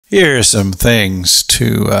Here are some things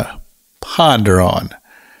to ponder on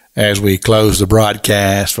as we close the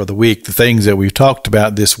broadcast for the week. The things that we've talked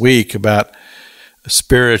about this week about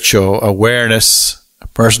spiritual awareness, a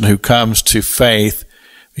person who comes to faith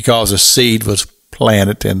because a seed was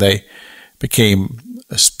planted and they became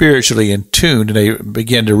spiritually in tune, and they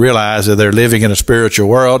begin to realize that they're living in a spiritual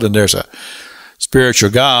world and there's a spiritual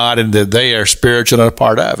God and that they are spiritual and a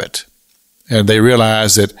part of it. And they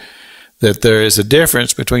realize that there is a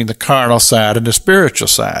difference between the carnal side and the spiritual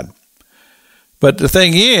side. But the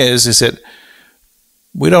thing is that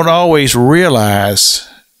we don't always realize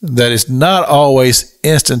that it's not always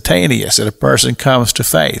instantaneous that a person comes to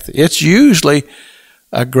faith. It's usually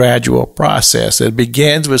a gradual process. It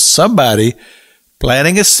begins with somebody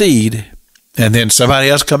planting a seed and then somebody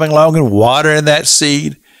else coming along and watering that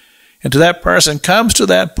seed until that person comes to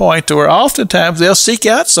that point to where oftentimes they'll seek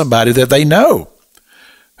out somebody that they know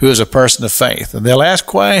who is a person of faith, and they'll ask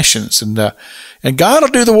questions, and God will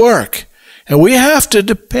do the work, and we have to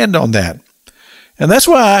depend on that. And that's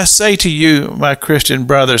why I say to you, my Christian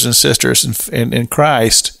brothers and sisters in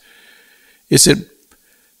Christ, is that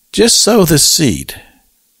just sow the seed.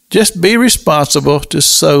 Just be responsible to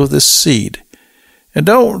sow the seed. And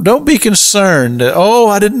don't be concerned that,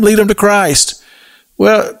 I didn't lead them to Christ.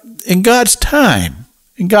 Well, in God's time,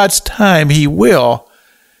 He will,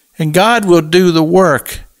 and God will do the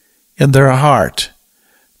work in their heart.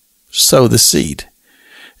 Sow the seed.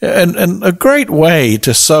 And a great way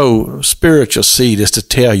to sow spiritual seed is to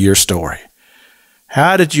tell your story.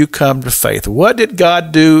 How did you come to faith? What did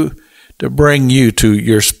God do to bring you to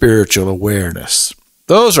your spiritual awareness?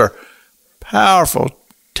 Those are powerful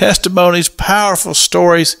testimonies, powerful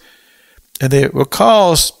stories, and they will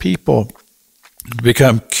cause people to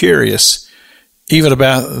become curious even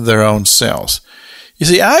about their own selves. You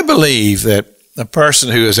see, I believe that a person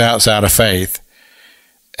who is outside of faith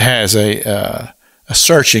has a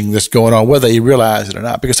searching that's going on, whether he realizes it or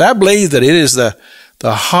not, because I believe that it is the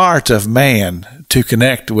heart of man to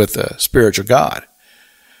connect with the spiritual God.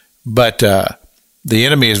 But the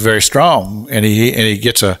enemy is very strong, and he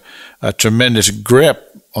gets a tremendous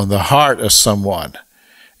grip on the heart of someone,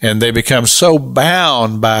 and they become so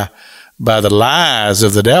bound by the lies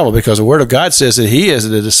of the devil, because the Word of God says that he is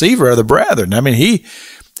the deceiver of the brethren. I mean, he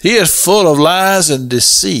is full of lies and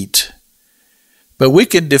deceit. But we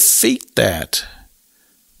can defeat that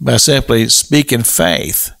by simply speaking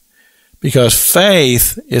faith, because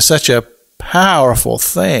faith is such a powerful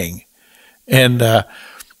thing, and the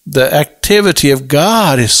activity of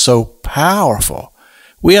God is so powerful.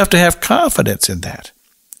 We have to have confidence in that.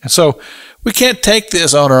 And so we can't take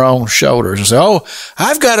this on our own shoulders and say,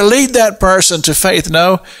 I've got to lead that person to faith.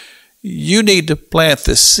 No, you need to plant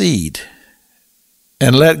the seed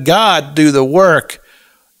and let God do the work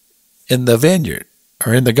in the vineyard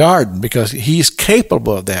or in the garden, because He's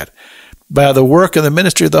capable of that by the work of the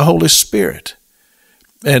ministry of the Holy Spirit.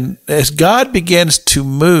 And as God begins to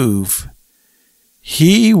move,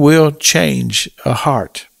 He will change a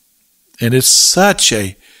heart. And it's such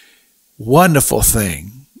a wonderful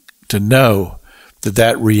thing to know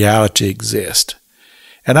that reality exists.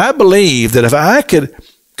 And I believe that if I could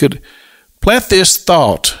plant this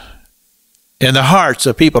thought in the hearts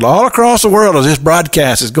of people all across the world, as this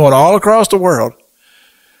broadcast is going all across the world,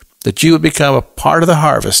 that you would become a part of the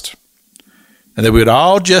harvest, and that we would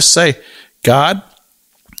all just say, God,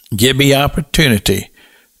 give me opportunity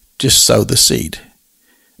to sow the seed.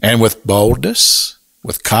 And with boldness,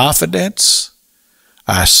 with confidence,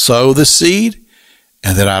 I sow the seed,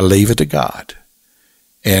 and then I leave it to God.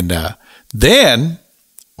 And then,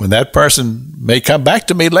 when that person may come back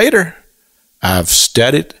to me later, I've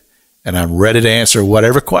studied, and I'm ready to answer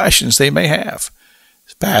whatever questions they may have.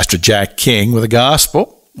 It's Pastor Jack King with the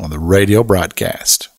Gospel on the radio broadcast.